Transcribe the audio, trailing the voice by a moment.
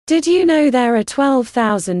Did you know there are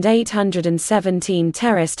 12,817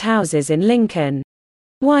 terraced houses in Lincoln?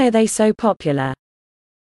 Why are they so popular?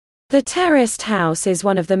 The terraced house is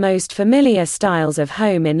one of the most familiar styles of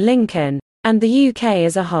home in Lincoln, and the UK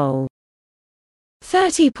as a whole.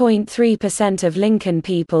 30.3% of Lincoln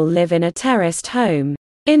people live in a terraced home,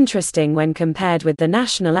 interesting when compared with the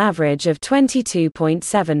national average of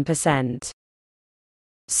 22.7%.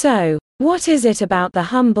 So, what is it about the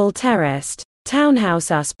humble terraced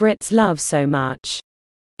townhouse us Brits love so much?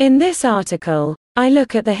 In this article, I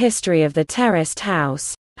look at the history of the terraced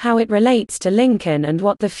house, how it relates to Lincoln and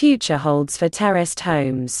what the future holds for terraced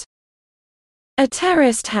homes. A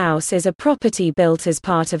terraced house is a property built as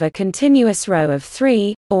part of a continuous row of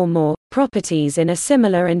 3 or more properties in a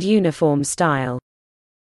similar and uniform style.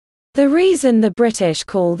 The reason the British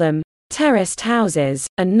call them terraced houses,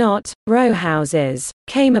 and not row houses,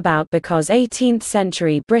 came about because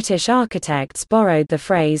 18th-century British architects borrowed the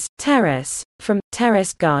phrase terrace from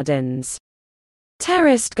terraced gardens.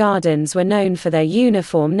 Terraced gardens were known for their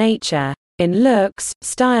uniform nature, in looks,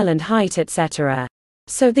 style and height etc.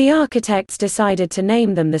 So the architects decided to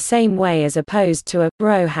name them the same way as opposed to a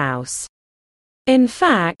row house. In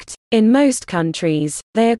fact, in most countries,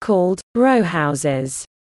 they are called row houses.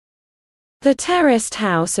 The terraced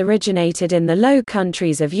house originated in the Low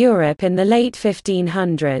Countries of Europe in the late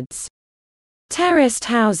 1500s. Terraced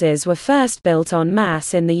houses were first built en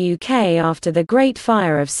masse in the UK after the Great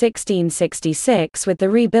Fire of 1666 with the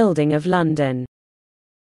rebuilding of London.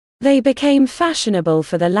 They became fashionable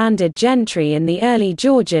for the landed gentry in the early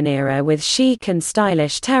Georgian era, with chic and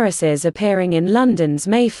stylish terraces appearing in London's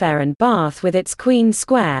Mayfair and Bath with its Queen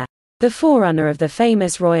Square, the forerunner of the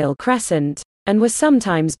famous Royal Crescent, and were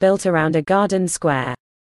sometimes built around a garden square.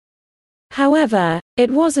 However,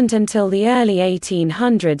 it wasn't until the early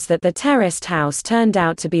 1800s that the terraced house turned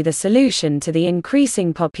out to be the solution to the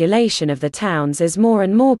increasing population of the towns, as more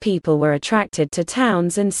and more people were attracted to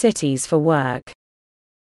towns and cities for work.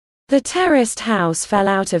 The terraced house fell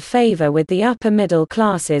out of favor with the upper middle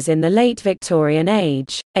classes in the late Victorian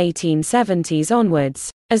age, 1870s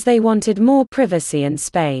onwards, as they wanted more privacy and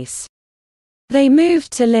space. They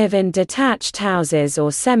moved to live in detached houses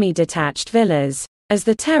or semi-detached villas, as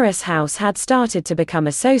the terrace house had started to become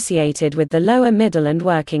associated with the lower middle and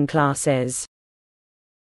working classes.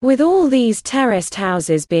 With all these terraced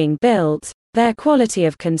houses being built, their quality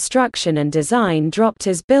of construction and design dropped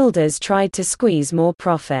as builders tried to squeeze more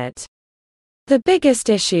profit. The biggest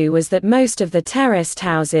issue was that most of the terraced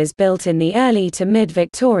houses built in the early to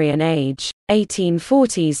mid-Victorian age,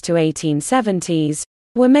 1840s to 1870s,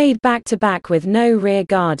 were made back-to-back with no rear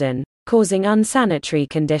garden, causing unsanitary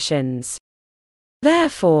conditions.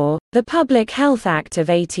 Therefore, the Public Health Act of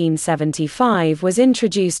 1875 was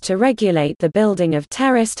introduced to regulate the building of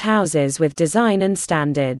terraced houses with design and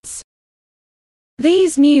standards.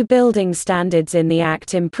 These new building standards in the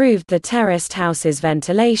Act improved the terraced house's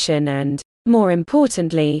ventilation and, more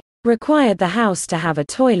importantly, required the house to have a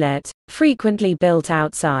toilet, frequently built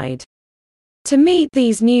outside. To meet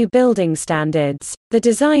these new building standards, the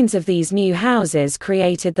designs of these new houses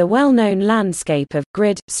created the well-known landscape of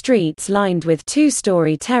grid streets lined with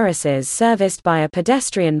 2-story terraces serviced by a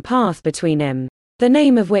pedestrian path between them, the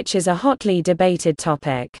name of which is a hotly debated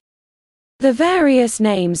topic. The various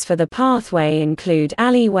names for the pathway include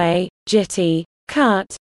alleyway, jitty,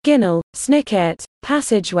 cut, ginnel, snicket,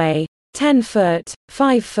 passageway, 10-foot,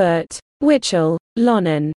 5-foot, witchel,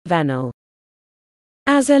 lonan, vennel.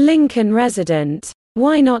 As a Lincoln resident,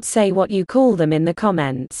 why not say what you call them in the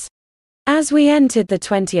comments? As we entered the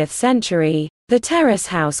 20th century, the terrace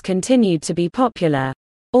house continued to be popular,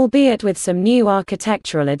 albeit with some new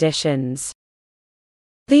architectural additions.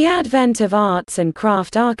 The advent of arts and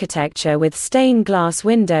craft architecture with stained glass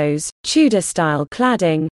windows, Tudor-style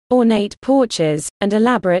cladding, ornate porches, and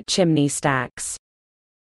elaborate chimney stacks.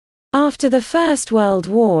 After the First World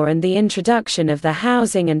War and the introduction of the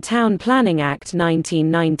Housing and Town Planning Act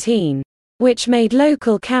 1919, which made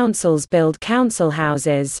local councils build council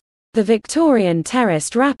houses, the Victorian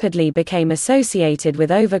terraced rapidly became associated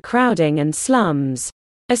with overcrowding and slums,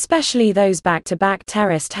 especially those back-to-back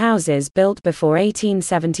terraced houses built before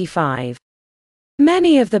 1875.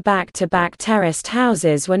 Many of the back-to-back terraced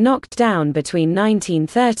houses were knocked down between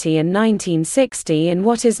 1930 and 1960 in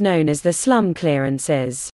what is known as the slum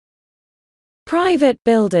clearances. Private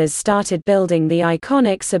builders started building the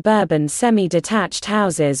iconic suburban semi-detached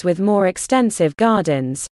houses with more extensive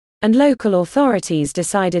gardens, and local authorities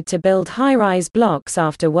decided to build high-rise blocks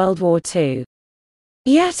after World War II.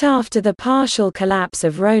 Yet after the partial collapse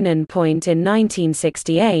of Ronan Point in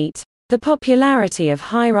 1968, the popularity of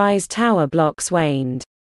high-rise tower blocks waned.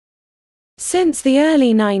 Since the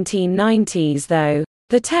early 1990s though,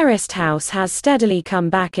 the terraced house has steadily come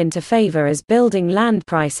back into favor as building land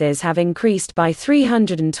prices have increased by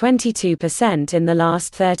 322% in the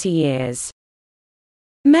last 30 years.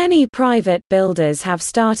 Many private builders have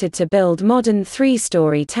started to build modern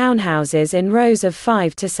three-story townhouses in rows of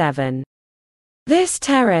 5 to 7. This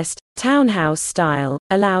terraced, townhouse style,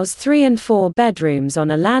 allows 3 and 4 bedrooms on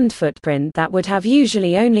a land footprint that would have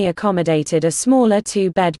usually only accommodated a smaller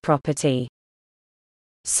 2-bed property.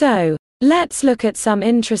 So, let's look at some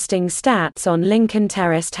interesting stats on Lincoln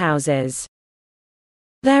terraced houses.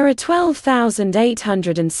 There are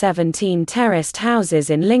 12,817 terraced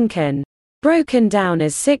houses in Lincoln, broken down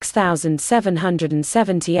as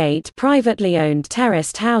 6,778 privately owned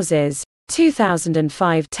terraced houses,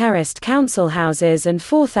 2,005 terraced council houses and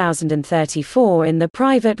 4,034 in the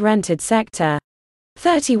private rented sector.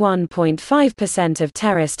 31.5% of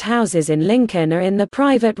terraced houses in Lincoln are in the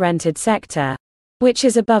private rented sector, which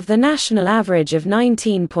is above the national average of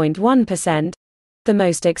 19.1%. The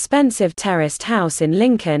most expensive terraced house in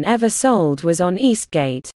Lincoln ever sold was on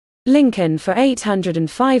Eastgate, Lincoln for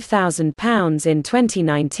 £805,000 in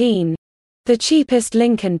 2019. The cheapest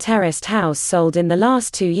Lincoln terraced house sold in the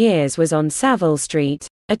last 2 years was on Savile Street,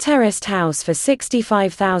 a terraced house for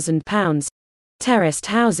 £65,000. Terraced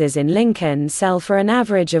houses in Lincoln sell for an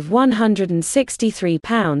average of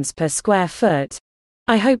 £163 per square foot.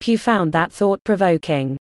 I hope you found that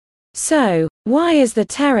thought-provoking. So, why is the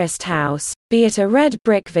terraced house, be it a red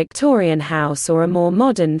brick Victorian house or a more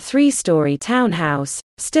modern 3-story townhouse,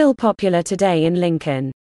 still popular today in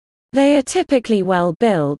Lincoln? They are typically well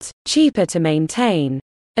built, cheaper to maintain,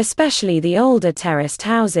 especially the older terraced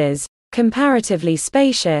houses, comparatively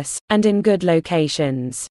spacious, and in good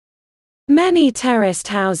locations. Many terraced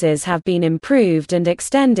houses have been improved and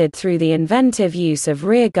extended through the inventive use of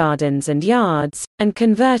rear gardens and yards, and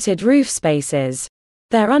converted roof spaces.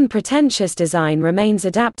 Their unpretentious design remains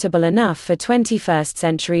adaptable enough for 21st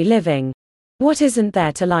century living. What isn't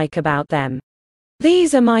there to like about them?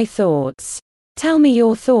 These are my thoughts. Tell me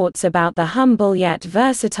your thoughts about the humble yet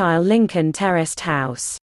versatile Lincoln terraced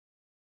house.